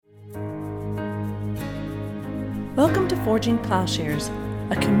Welcome to Forging Plowshares,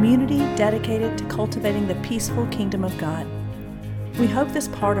 a community dedicated to cultivating the peaceful kingdom of God. We hope this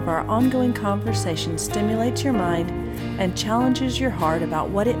part of our ongoing conversation stimulates your mind and challenges your heart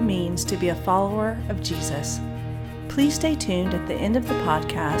about what it means to be a follower of Jesus. Please stay tuned at the end of the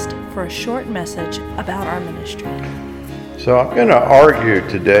podcast for a short message about our ministry. So I'm going to argue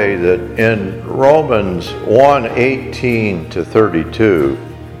today that in Romans 1:18 to 32,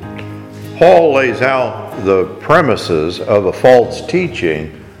 Paul lays out the premises of a false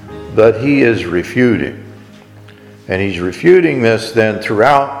teaching that he is refuting. And he's refuting this then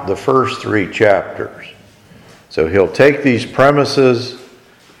throughout the first 3 chapters. So he'll take these premises,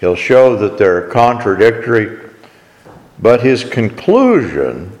 he'll show that they're contradictory, but his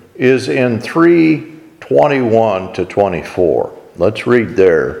conclusion is in 3:21 to 24. Let's read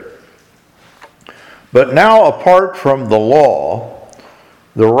there. But now, apart from the law,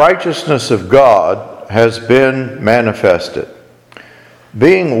 the righteousness of God has been manifested,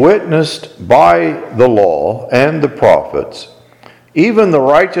 being witnessed by the law and the prophets, even the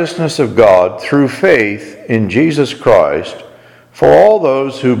righteousness of God through faith in Jesus Christ for all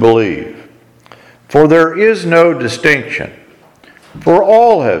those who believe. For there is no distinction, for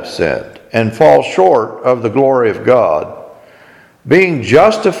all have sinned and fall short of the glory of God, being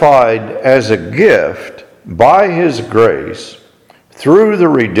justified as a gift by His grace through the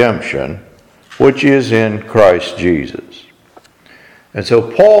redemption which is in Christ Jesus. And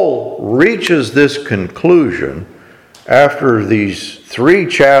so Paul reaches this conclusion after these 3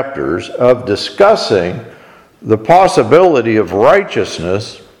 chapters of discussing the possibility of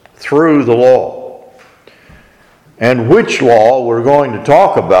righteousness through the law. And which law we're going to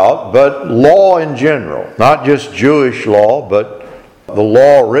talk about, but law in general, not just Jewish law, but the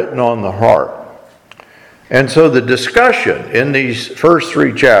law written on the heart. And so the discussion in these first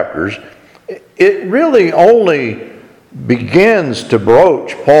 3 chapters, it really only begins to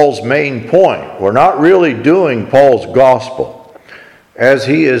broach Paul's main point. We're not really doing Paul's gospel, as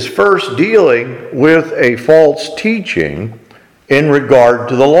he is first dealing with a false teaching in regard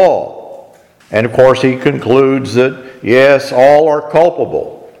to the law. And of course he concludes that, yes, all are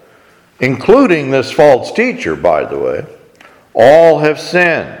culpable, including this false teacher, by the way. All have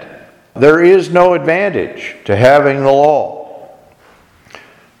sinned. There is no advantage to having the law.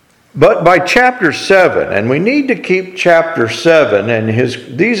 But by chapter 7, and we need to keep chapter 7, and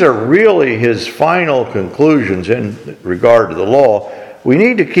these are really his final conclusions in regard to the law. We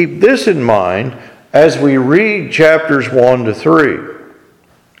need to keep this in mind as we read chapters 1 to 3.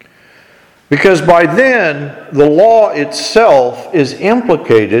 Because by then, the law itself is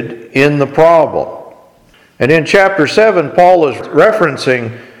implicated in the problem. And in chapter 7, Paul is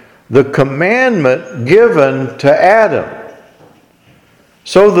referencing the commandment given to Adam,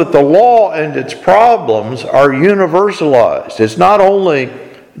 so that the law and its problems are universalized. It's not only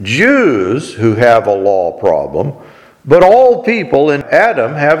Jews who have a law problem, but all people in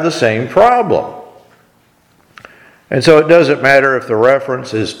Adam have the same problem. And so it doesn't matter if the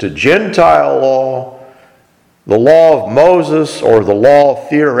reference is to Gentile law, the law of Moses, or the law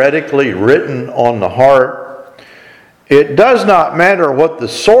theoretically written on the heart. It does not matter what the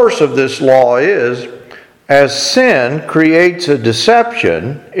source of this law is, as sin creates a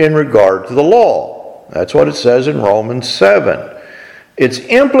deception in regard to the law. That's what it says in Romans 7. It's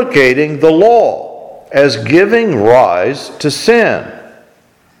implicating the law as giving rise to sin,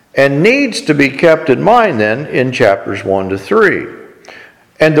 and needs to be kept in mind then in chapters 1 to 3.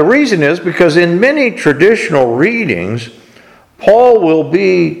 And the reason is because in many traditional readings, Paul will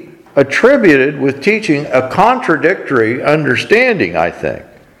be attributed with teaching a contradictory understanding, I think.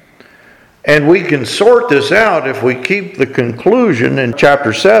 And we can sort this out if we keep the conclusion in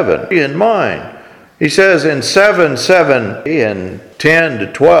chapter 7 in mind. He says in 7:7 and 10 to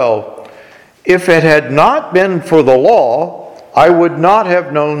 12, if it had not been for the law, I would not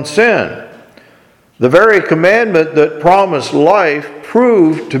have known sin. The very commandment that promised life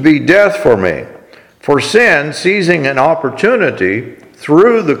proved to be death for me. For sin, seizing an opportunity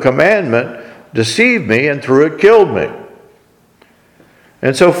through the commandment, deceived me, and through it killed me.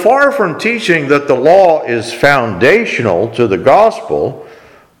 And so far from teaching that the law is foundational to the gospel,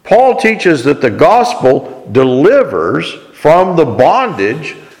 Paul teaches that the gospel delivers from the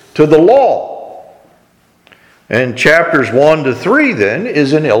bondage to the law. And chapters 1 to 3 then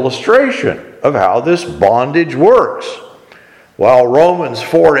is an illustration of how this bondage works, while Romans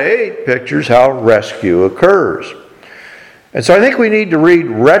 4 to 8 pictures how rescue occurs. And so I think we need to read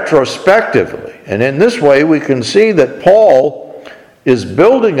retrospectively. And in this way we can see that Paul is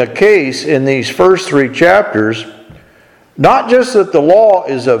building a case in these first 3 chapters Not just that the law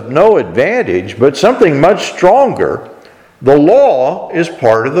is of no advantage, but something much stronger. The law is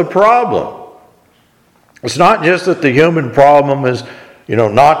part of the problem. It's not just that the human problem is,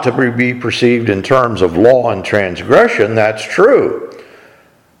 not to be perceived in terms of law and transgression. That's true.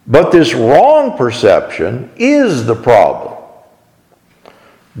 But this wrong perception is the problem.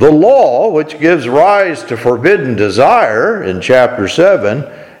 The law, which gives rise to forbidden desire in chapter 7,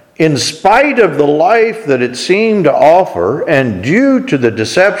 in spite of the life that it seemed to offer and due to the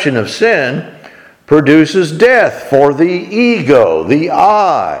deception of sin, produces death for the ego, the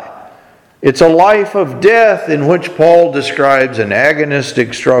I. It's a life of death in which Paul describes an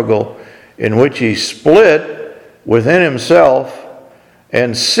agonistic struggle in which he's split within himself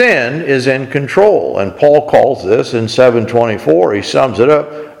and sin is in control. And Paul calls this in 7:24, he sums it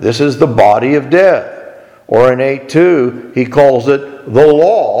up, this is the body of death. Or in 8:2, he calls it the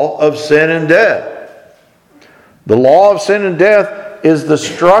law of sin and death. The law of sin and death is the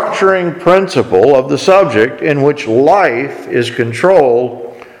structuring principle of the subject in which life is controlled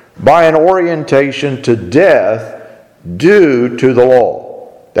by an orientation to death due to the law.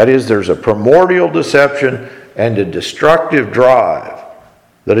 That is, there's a primordial deception and a destructive drive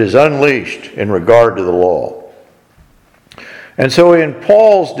that is unleashed in regard to the law. And so in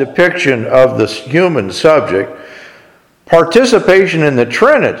Paul's depiction of this human subject, participation in the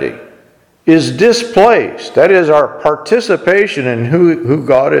Trinity is displaced. That is, our participation in who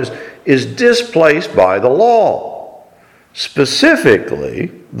God is displaced by the law.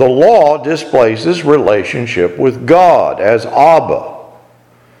 Specifically, the law displaces relationship with God as Abba.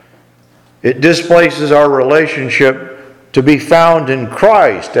 It displaces our relationship to be found in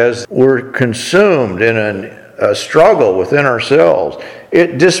Christ as we're consumed in a struggle within ourselves.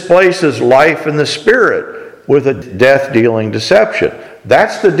 It displaces life in the Spirit with a death-dealing deception.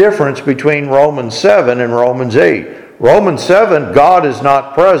 That's the difference between Romans 7 and Romans 8. Romans 7, God is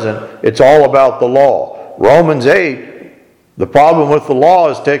not present. It's all about the law. Romans 8, the problem with the law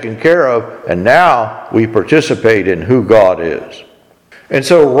is taken care of, and now we participate in who God is. And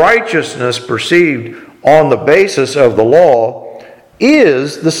so righteousness perceived on the basis of the law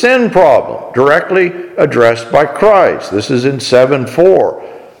is the sin problem, directly addressed by Christ. This is in 7:4.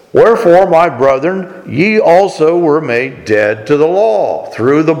 Wherefore, my brethren, ye also were made dead to the law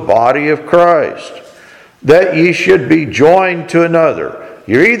through the body of Christ, that ye should be joined to another.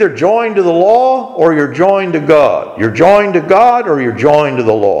 You're either joined to the law or you're joined to God. You're joined to God or you're joined to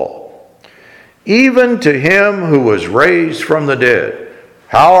the law. Even to him who was raised from the dead.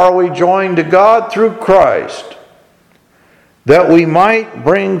 How are we joined to God? Through Christ, that we might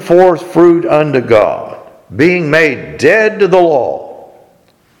bring forth fruit unto God, being made dead to the law,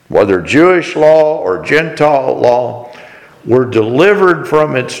 whether Jewish law or Gentile law, were delivered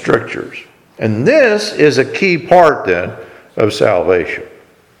from its strictures. And this is a key part then of salvation.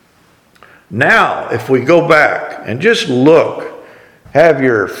 Now, if we go back and just look, have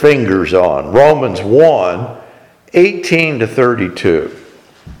your fingers on Romans 1, 18 to 32.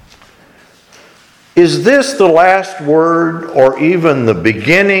 Is this the last word or even the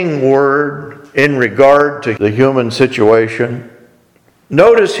beginning word in regard to the human situation?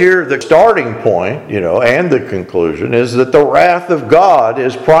 Notice here the starting point, and the conclusion is that the wrath of God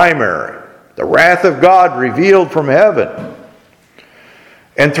is primary. The wrath of God revealed from heaven.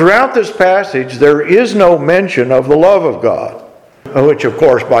 And throughout this passage, there is no mention of the love of God. Which, of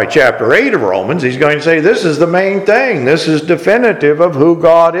course, by chapter 8 of Romans, he's going to say this is the main thing. This is definitive of who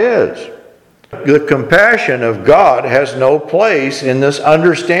God is. The compassion of God has no place in this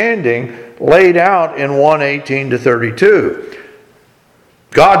understanding laid out in 1:18 to 32.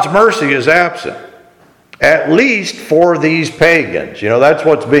 God's mercy is absent, at least for these pagans. That's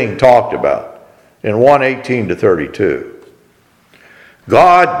what's being talked about in 1:18 to 32.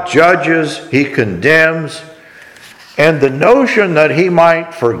 God judges, he condemns, and the notion that he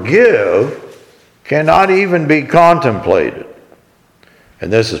might forgive cannot even be contemplated.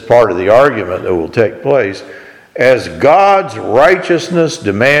 And this is part of the argument that will take place, as God's righteousness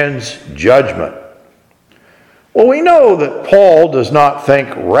demands judgment. Well, we know that Paul does not think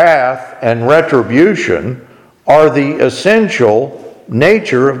wrath and retribution are the essential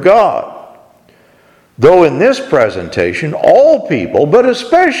nature of God. Though in this presentation, all people, but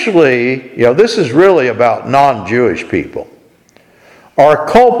especially, this is really about non-Jewish people, are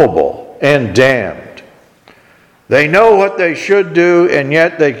culpable and damned. They know what they should do, and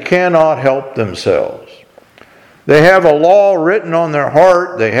yet they cannot help themselves. They have a law written on their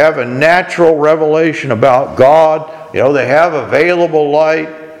heart. They have a natural revelation about God. They have available light,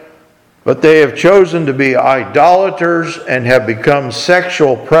 but they have chosen to be idolaters and have become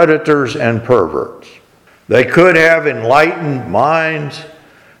sexual predators and perverts. They could have enlightened minds,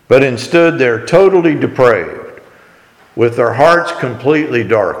 but instead they're totally depraved, with their hearts completely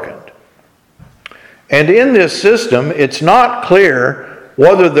darkened. And in this system, it's not clear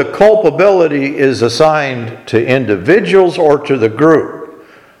whether the culpability is assigned to individuals or to the group.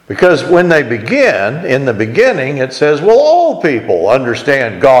 Because when they begin, in the beginning, it says, well, all people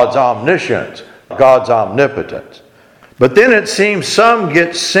understand God's omniscience, God's omnipotence. But then it seems some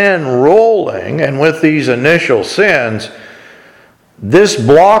get sin rolling, and with these initial sins, this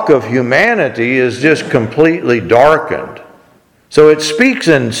block of humanity is just completely darkened. So it speaks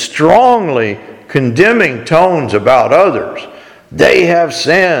in strongly condemning tones about others. They have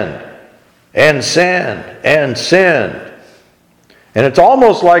sinned, and sinned, and sinned. And it's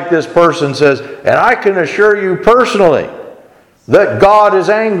almost like this person says, and I can assure you personally that God is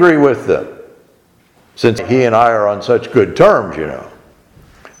angry with them, since he and I are on such good terms, you know.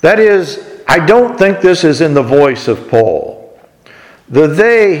 That is, I don't think this is in the voice of Paul. The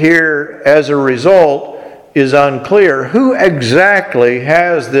they here, as a result, is unclear. Who exactly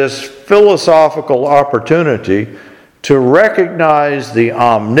has this philosophical opportunity to recognize the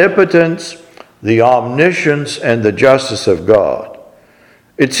omnipotence, the omniscience, and the justice of God?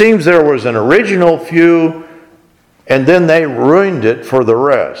 It seems there was an original few, and then they ruined it for the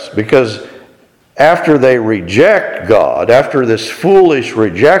rest, because after they reject God, after this foolish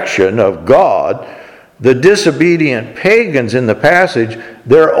rejection of God, the disobedient pagans in the passage,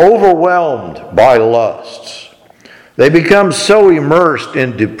 they're overwhelmed by lusts. They become so immersed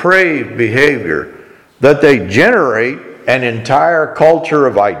in depraved behavior that they generate an entire culture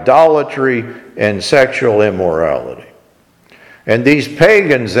of idolatry and sexual immorality. And these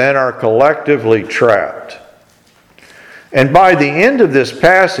pagans then are collectively trapped. And by the end of this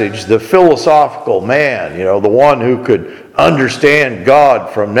passage, the philosophical man, the one who could understand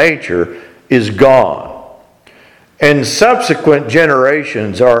God from nature, is gone. And subsequent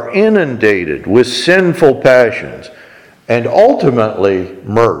generations are inundated with sinful passions and ultimately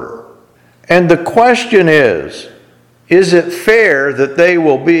murder. And the question is it fair that they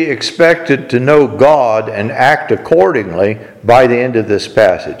will be expected to know God and act accordingly by the end of this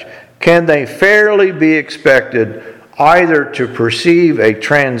passage? Can they fairly be expected either to perceive a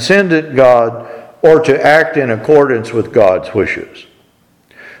transcendent God or to act in accordance with God's wishes?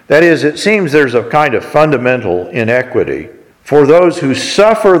 That is, it seems there's a kind of fundamental inequity for those who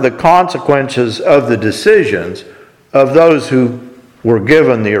suffer the consequences of the decisions of those who were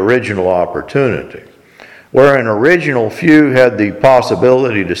given the original opportunity. Where an original few had the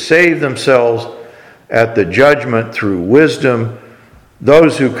possibility to save themselves at the judgment through wisdom,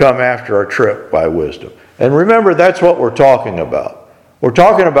 those who come after are tripped by wisdom. And remember, that's what we're talking about. We're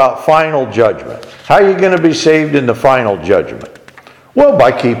talking about final judgment. How are you going to be saved in the final judgment? Well,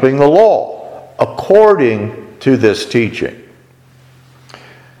 by keeping the law, according to this teaching.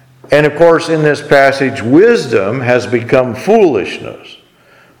 And of course, in this passage, wisdom has become foolishness,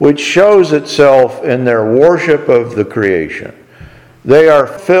 which shows itself in their worship of the creation. They are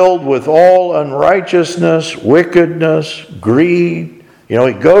filled with all unrighteousness, wickedness, greed. He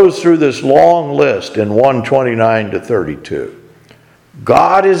goes through this long list in 129 to 32.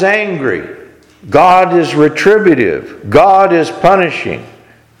 God is angry. God is retributive. God is punishing.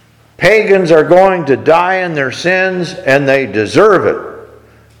 Pagans are going to die in their sins, and they deserve it.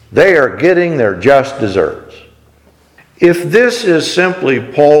 They are getting their just deserts. If this is simply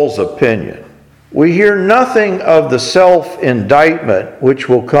Paul's opinion, we hear nothing of the self-indictment which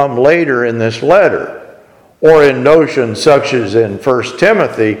will come later in this letter, or in notions such as in 1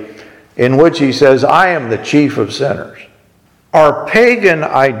 Timothy, in which he says, I am the chief of sinners. Are pagan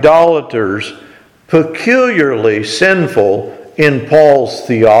idolaters peculiarly sinful in Paul's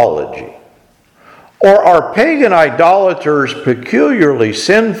theology? Or are pagan idolaters peculiarly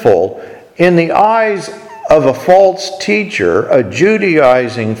sinful in the eyes of a false teacher, a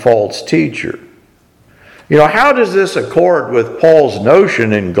Judaizing false teacher? How does this accord with Paul's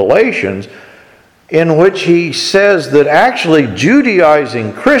notion in Galatians, in which he says that actually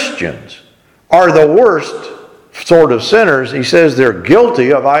Judaizing Christians are the worst sort of sinners? He says they're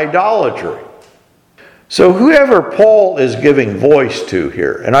guilty of idolatry. So whoever Paul is giving voice to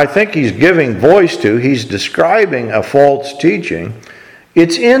here, and I think he's giving voice to, he's describing a false teaching,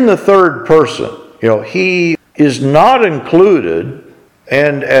 it's in the third person. He is not included,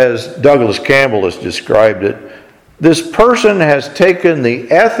 and as Douglas Campbell has described it, this person has taken the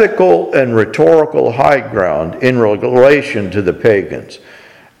ethical and rhetorical high ground in relation to the pagans,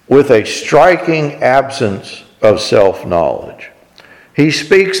 with a striking absence of self-knowledge. He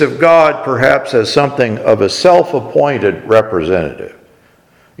speaks of God perhaps as something of a self-appointed representative.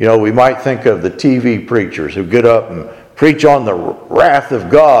 We might think of the TV preachers who get up and preach on the wrath of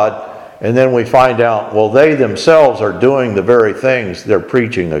God, and then we find out, well, they themselves are doing the very things they're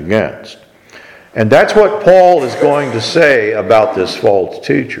preaching against. And that's what Paul is going to say about this false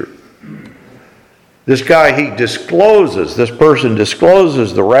teacher. This guy, this person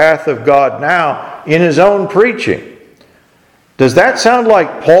discloses the wrath of God now in his own preaching. Does that sound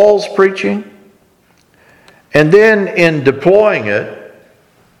like Paul's preaching? And then in deploying it,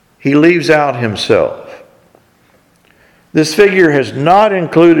 he leaves out himself. This figure has not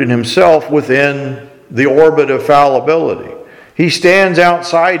included himself within the orbit of fallibility. He stands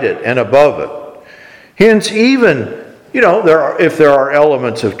outside it and above it. Hence, even if there are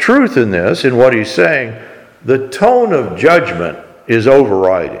elements of truth in this, in what he's saying, the tone of judgment is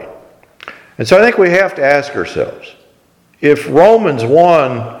overriding. And so I think we have to ask ourselves, if Romans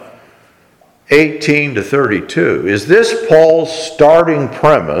 1:18-32, is this Paul's starting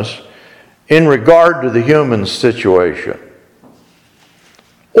premise in regard to the human situation?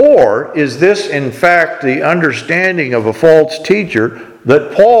 Or is this, in fact, the understanding of a false teacher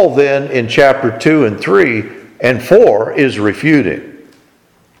that Paul then, in chapter 2 and 3 and 4, is refuting?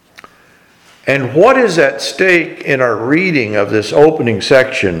 And what is at stake in our reading of this opening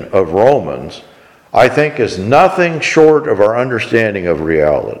section of Romans, I think, is nothing short of our understanding of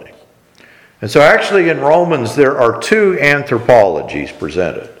reality. And so actually in Romans there are two anthropologies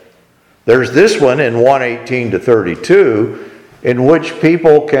presented. There's this one in 1:18-32, in which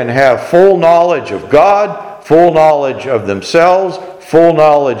people can have full knowledge of God, full knowledge of themselves, full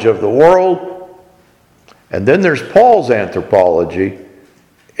knowledge of the world. And then there's Paul's anthropology,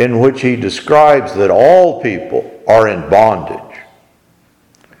 in which he describes that all people are in bondage.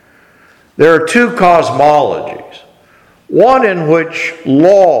 There are two cosmologies, one in which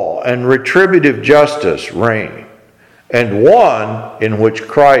law and retributive justice reign, and one in which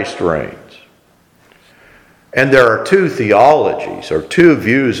Christ reigns. And there are two theologies, or two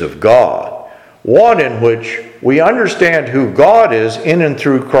views of God, one in which we understand who God is in and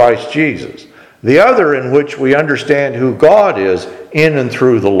through Christ Jesus, the other in which we understand who God is in and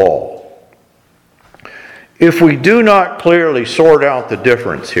through the law. If we do not clearly sort out the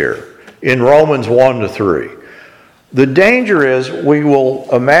difference here in Romans 1-3, the danger is we will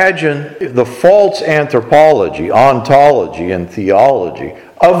imagine the false anthropology, ontology, and theology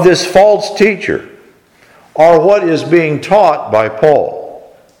of this false teacher are what is being taught by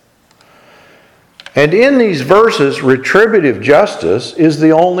Paul. And in these verses, retributive justice is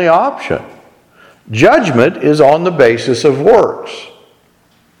the only option. Judgment is on the basis of works.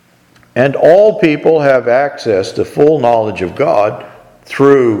 And all people have access to full knowledge of God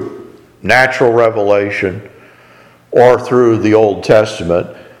through natural revelation or through the Old Testament.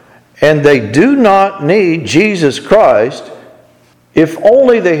 And they do not need Jesus Christ if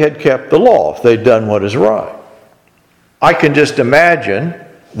only they had kept the law, if they'd done what is right. I can just imagine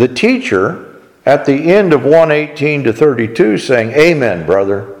the teacher at the end of 1:18-32 saying, "Amen,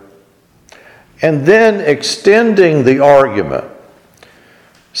 brother," and then extending the argument,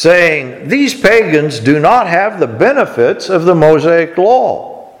 saying, these pagans do not have the benefits of the Mosaic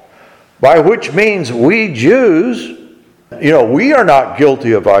law, by which means we Jews, we are not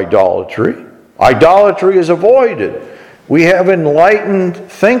guilty of idolatry. Idolatry is avoided. We have enlightened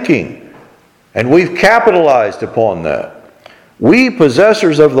thinking, and we've capitalized upon that. We,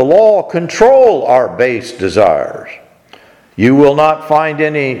 possessors of the law, control our base desires. You will not find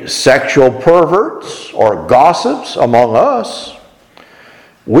any sexual perverts or gossips among us.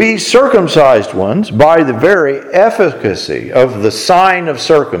 We circumcised ones, by the very efficacy of the sign of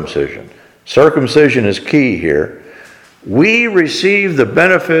circumcision, circumcision is key here, we receive the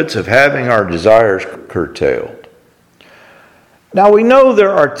benefits of having our desires curtailed. Now we know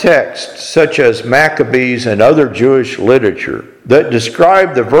there are texts such as Maccabees and other Jewish literature that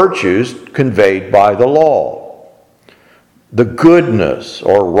describe the virtues conveyed by the law. The goodness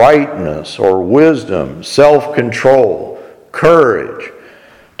or rightness or wisdom, self-control, courage,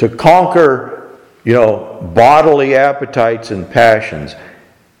 to conquer, bodily appetites and passions.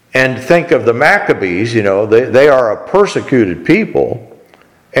 And think of the Maccabees, they are a persecuted people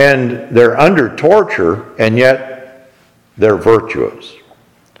and they're under torture, and yet they're virtuous.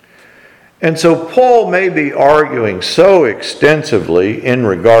 And so Paul may be arguing so extensively in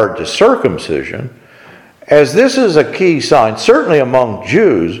regard to circumcision, as this is a key sign, certainly among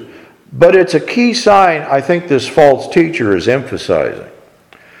Jews, but it's a key sign I think this false teacher is emphasizing.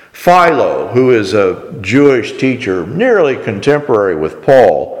 Philo, who is a Jewish teacher nearly contemporary with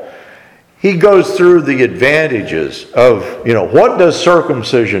Paul, he goes through the advantages of, what does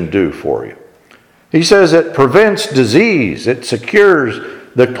circumcision do for you? He says it prevents disease, it secures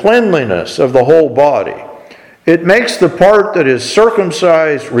the cleanliness of the whole body. It makes the part that is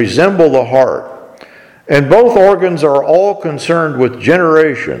circumcised resemble the heart. And both organs are all concerned with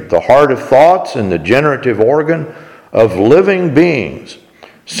generation, the heart of thoughts and the generative organ of living beings.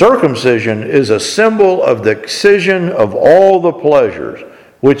 Circumcision is a symbol of the excision of all the pleasures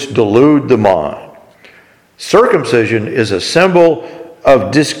which delude the mind. Circumcision is a symbol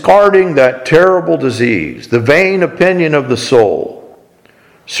of discarding that terrible disease, the vain opinion of the soul.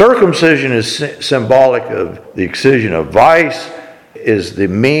 Circumcision is symbolic of the excision of vice, is the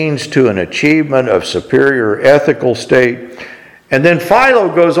means to an achievement of superior ethical state. And then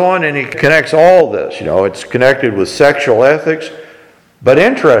Philo goes on and he connects all this. It's connected with sexual ethics, but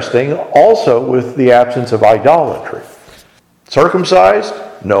interesting also with the absence of idolatry. Circumcised,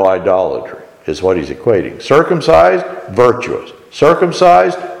 no idolatry is what he's equating. Circumcised, virtuous.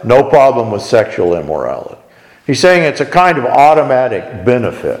 Circumcised, no problem with sexual immorality. He's saying it's a kind of automatic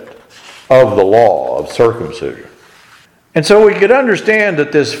benefit of the law of circumcision. And so we could understand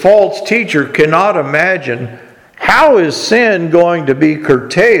that this false teacher cannot imagine how is sin going to be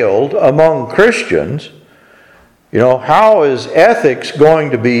curtailed among Christians. How is ethics going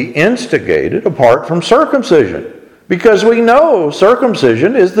to be instigated apart from circumcision? Because we know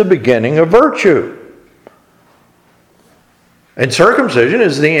circumcision is the beginning of virtue. And circumcision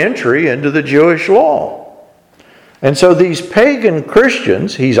is the entry into the Jewish law. And so these pagan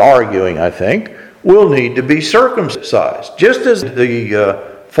Christians, he's arguing, I think, will need to be circumcised, just as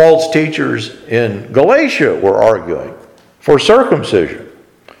the false teachers in Galatia were arguing for circumcision.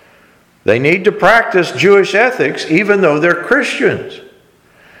 They need to practice Jewish ethics even though they're Christians.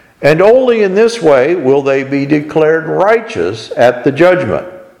 And only in this way will they be declared righteous at the judgment.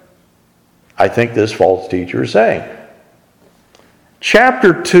 I think this false teacher is saying.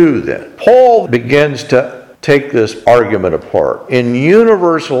 Chapter 2 then, Paul begins to take this argument apart in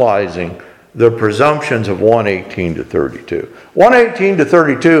universalizing the presumptions of 1:18 to 32. 1:18 to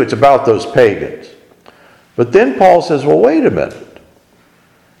 32, it's about those pagans. But then Paul says, well, wait a minute.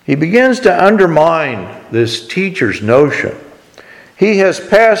 He begins to undermine this teacher's notion. He has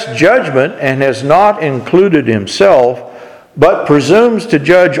passed judgment and has not included himself, but presumes to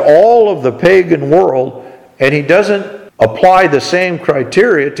judge all of the pagan world, and he doesn't apply the same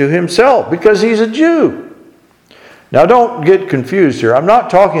criteria to himself because he's a Jew. Now don't get confused here. I'm not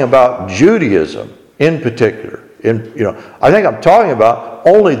talking about Judaism in particular. I think I'm talking about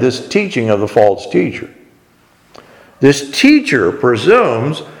only this teaching of the false teacher. This teacher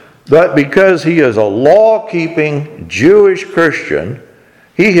presumes that because he is a law-keeping Jewish Christian,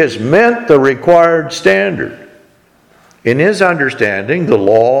 he has met the required standard. In his understanding, the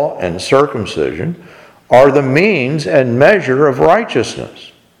law and circumcision are the means and measure of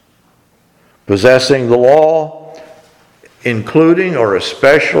righteousness. Possessing the law, including or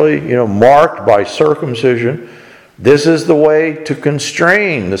especially, marked by circumcision, this is the way to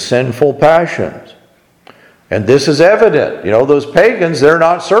constrain the sinful passions. And this is evident. Those pagans, they're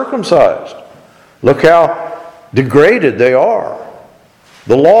not circumcised. Look how degraded they are.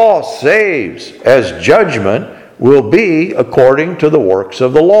 The law saves, as judgment will be according to the works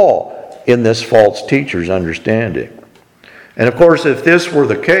of the law, in this false teacher's understanding. And of course, if this were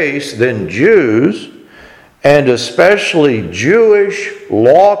the case, then Jews, and especially Jewish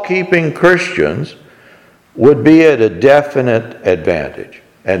law-keeping Christians, would be at a definite advantage.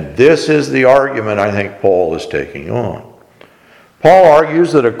 And this is the argument I think Paul is taking on. Paul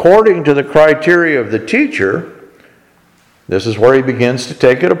argues that according to the criteria of the teacher, this is where he begins to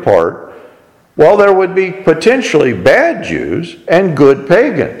take it apart, well, there would be potentially bad Jews and good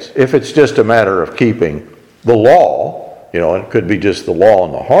pagans if it's just a matter of keeping the law. It could be just the law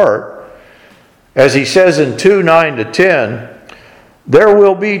in the heart. As he says in 2:9 to 10, there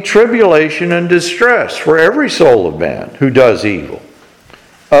will be tribulation and distress for every soul of man who does evil,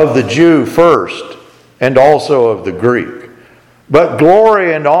 of the Jew first, and also of the Greek. But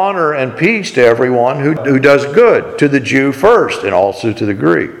glory and honor and peace to everyone who does good, to the Jew first, and also to the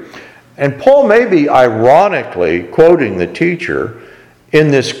Greek. And Paul may be ironically quoting the teacher in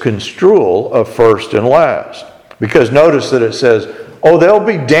this construal of first and last. Because notice that it says, they'll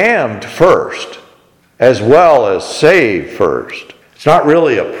be damned first, as well as saved first. It's not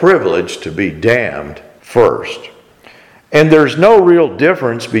really a privilege to be damned first. And there's no real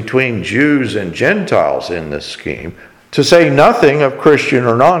difference between Jews and Gentiles in this scheme, to say nothing of Christian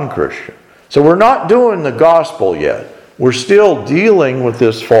or non-Christian. So we're not doing the gospel yet. We're still dealing with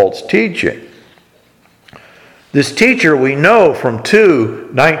this false teaching. This teacher, we know from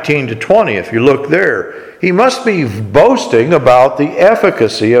 2:19 to 20, if you look there, he must be boasting about the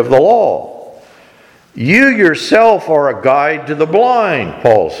efficacy of the law. You yourself are a guide to the blind,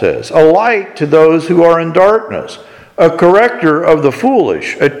 Paul says, a light to those who are in darkness, a corrector of the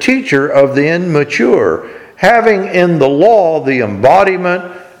foolish, a teacher of the immature, having in the law the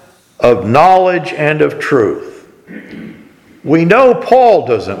embodiment of knowledge and of truth. We know Paul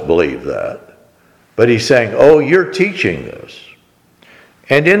doesn't believe that, but he's saying, oh, you're teaching this.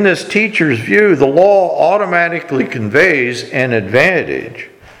 And in this teacher's view, the law automatically conveys an advantage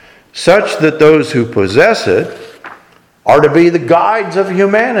such that those who possess it are to be the guides of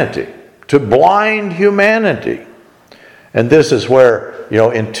humanity, to blind humanity. And this is where,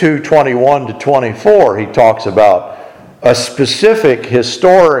 in 2:21 to 24, he talks about a specific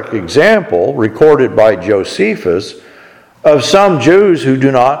historic example recorded by Josephus of some Jews who do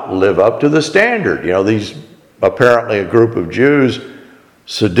not live up to the standard. These apparently a group of Jews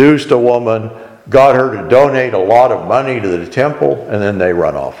seduced a woman, got her to donate a lot of money to the temple, and then they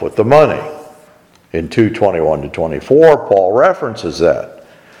run off with the money. In 2:21 to 24, Paul references that.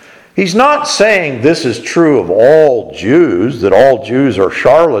 He's not saying this is true of all Jews, that all Jews are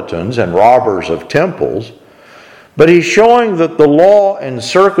charlatans and robbers of temples, but he's showing that the law and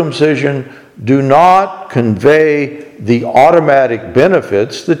circumcision do not convey the automatic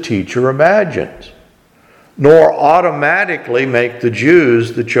benefits the teacher imagines, nor automatically make the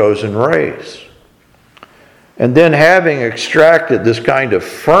Jews the chosen race. And then having extracted this kind of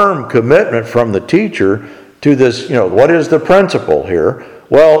firm commitment from the teacher to this, what is the principle here?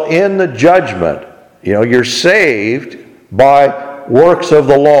 Well, in the judgment, you're saved by works of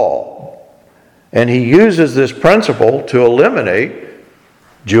the law. And he uses this principle to eliminate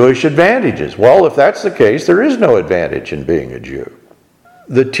Jewish advantages. Well, if that's the case, there is no advantage in being a Jew.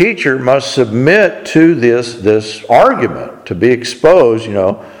 The teacher must submit to this argument to be exposed,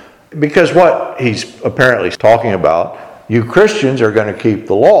 because what he's apparently talking about, you Christians are going to keep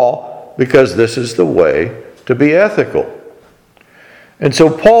the law because this is the way to be ethical. And so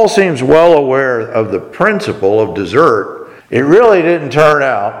Paul seems well aware of the principle of desert. It really didn't turn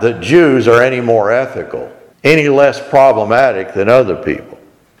out that Jews are any more ethical, any less problematic than other people.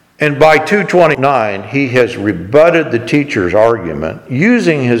 And by 2:29, he has rebutted the teacher's argument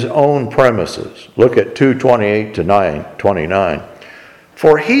using his own premises. Look at 2:28 to 29.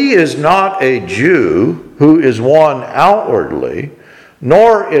 For he is not a Jew who is one outwardly,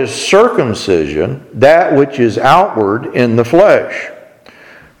 nor is circumcision that which is outward in the flesh.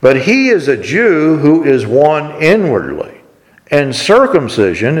 But he is a Jew who is one inwardly, and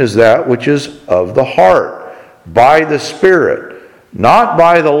circumcision is that which is of the heart, by the Spirit, not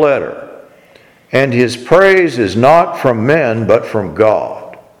by the letter. And his praise is not from men, but from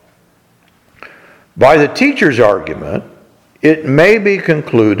God. By the teacher's argument, it may be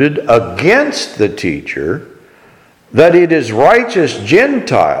concluded against the teacher that it is righteous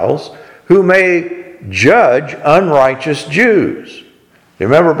Gentiles who may judge unrighteous Jews.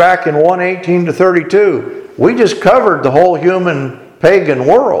 Remember back in 1:18 to 32, we just covered the whole human pagan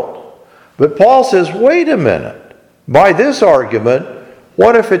world. But Paul says, wait a minute. By this argument,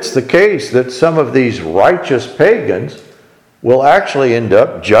 what if it's the case that some of these righteous pagans will actually end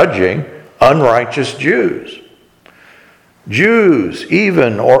up judging unrighteous Jews? Jews,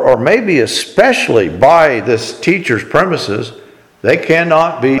 even, or maybe especially by this teacher's premises, they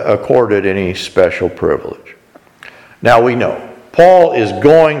cannot be accorded any special privilege. Now we know, Paul is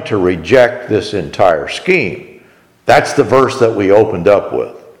going to reject this entire scheme. That's the verse that we opened up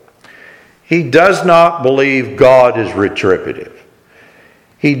with. He does not believe God is retributive.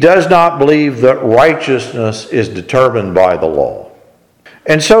 He does not believe that righteousness is determined by the law.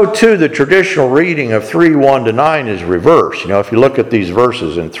 And so too, the traditional reading of 3:1 to 9 is reversed. If you look at these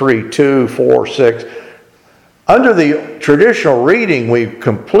verses in 3:2, 4, 6, under the traditional reading, we've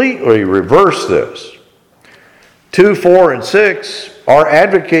completely reversed this. 2, 4, and 6 are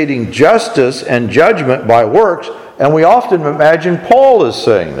advocating justice and judgment by works, and we often imagine Paul is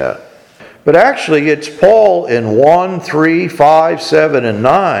saying that. But actually, it's Paul in 1, 3, 5, 7, and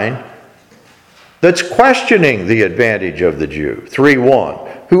 9 that's questioning the advantage of the Jew, 3:1,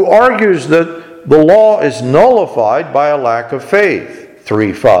 who argues that the law is nullified by a lack of faith,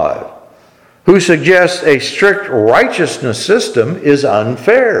 3:5, who suggests a strict righteousness system is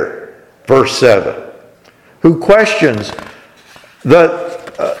unfair, verse 7, who questions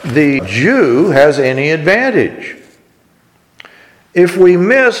that the Jew has any advantage. If we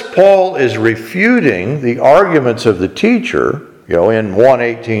miss Paul is refuting the arguments of the teacher, in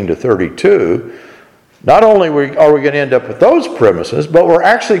 1:18 to 32, not only are we going to end up with those premises, but we're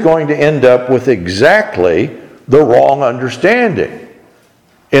actually going to end up with exactly the wrong understanding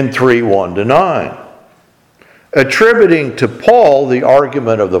in 3:1 to 9. attributing to Paul the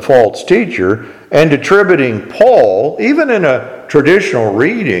argument of the false teacher and attributing Paul, even in a traditional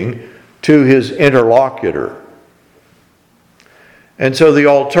reading, to his interlocutor. And so the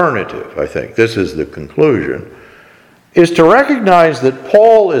alternative, I think, this is the conclusion, is to recognize that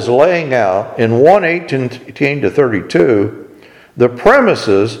Paul is laying out in 1:18 to 32 the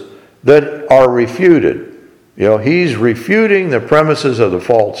premises that are refuted. He's refuting the premises of the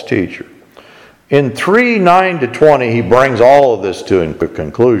false teacher. In 3:9 to 20, he brings all of this to a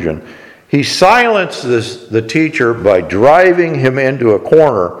conclusion. He silences the teacher by driving him into a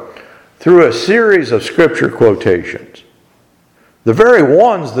corner through a series of scripture quotations, the very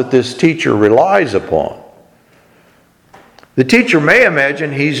ones that this teacher relies upon. The teacher may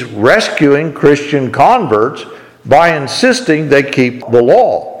imagine he's rescuing Christian converts by insisting they keep the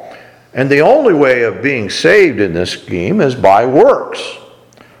law. And the only way of being saved in this scheme is by works.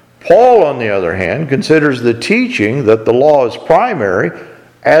 Paul, on the other hand, considers the teaching that the law is primary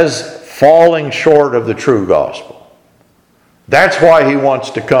as falling short of the true gospel. That's why he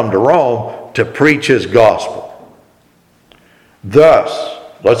wants to come to Rome to preach his gospel. Thus,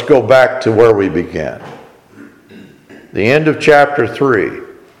 let's go back to where we began. The end of chapter 3.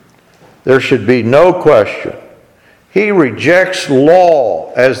 There should be no question. He rejects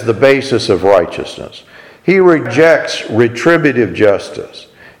law as the basis of righteousness. He rejects retributive justice.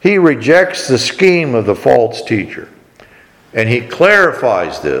 He rejects the scheme of the false teacher. And he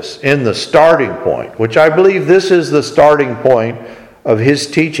clarifies this in the starting point, which I believe this is the starting point of his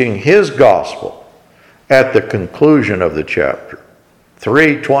teaching his gospel at the conclusion of the chapter.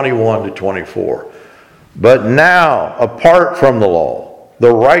 3:21 to 24. But now, apart from the law,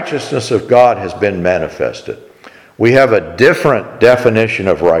 the righteousness of God has been manifested. We have a different definition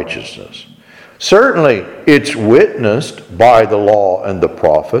of righteousness. Certainly, it's witnessed by the law and the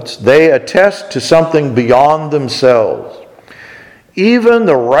prophets. They attest to something beyond themselves. Even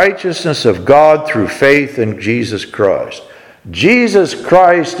the righteousness of God through faith in Jesus Christ. Jesus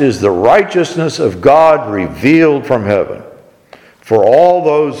Christ is the righteousness of God revealed from heaven for all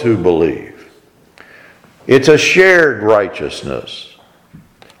those who believe. It's a shared righteousness.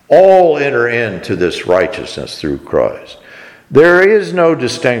 All enter into this righteousness through Christ. There is no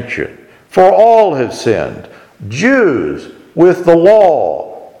distinction, for all have sinned. Jews with the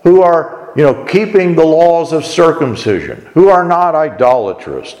law, who are keeping the laws of circumcision, who are not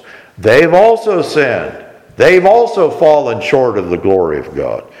idolatrous, they've also sinned. They've also fallen short of the glory of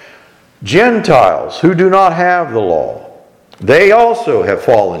God. Gentiles who do not have the law, they also have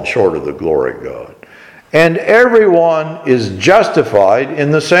fallen short of the glory of God. And everyone is justified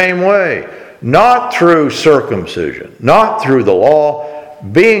in the same way, not through circumcision, not through the law,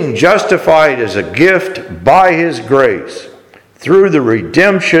 being justified as a gift by his grace, through the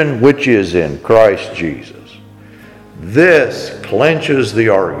redemption which is in Christ Jesus. This clinches the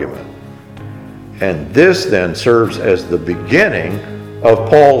argument. And this then serves as the beginning of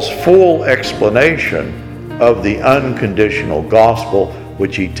Paul's full explanation of the unconditional gospel,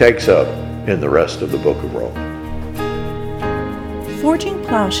 which he takes up in the rest of the book of Romans. Forging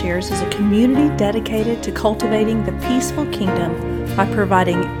Plowshares is a community dedicated to cultivating the peaceful kingdom by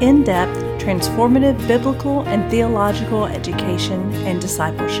providing in-depth, transformative biblical and theological education and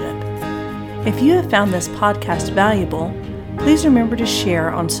discipleship. If you have found this podcast valuable, please remember to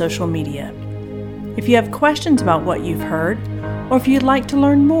share on social media. If you have questions about what you've heard, or if you'd like to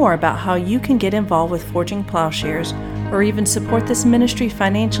learn more about how you can get involved with Forging Plowshares or even support this ministry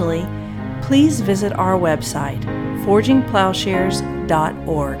financially, please visit our website,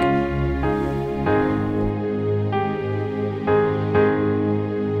 forgingplowshares.org.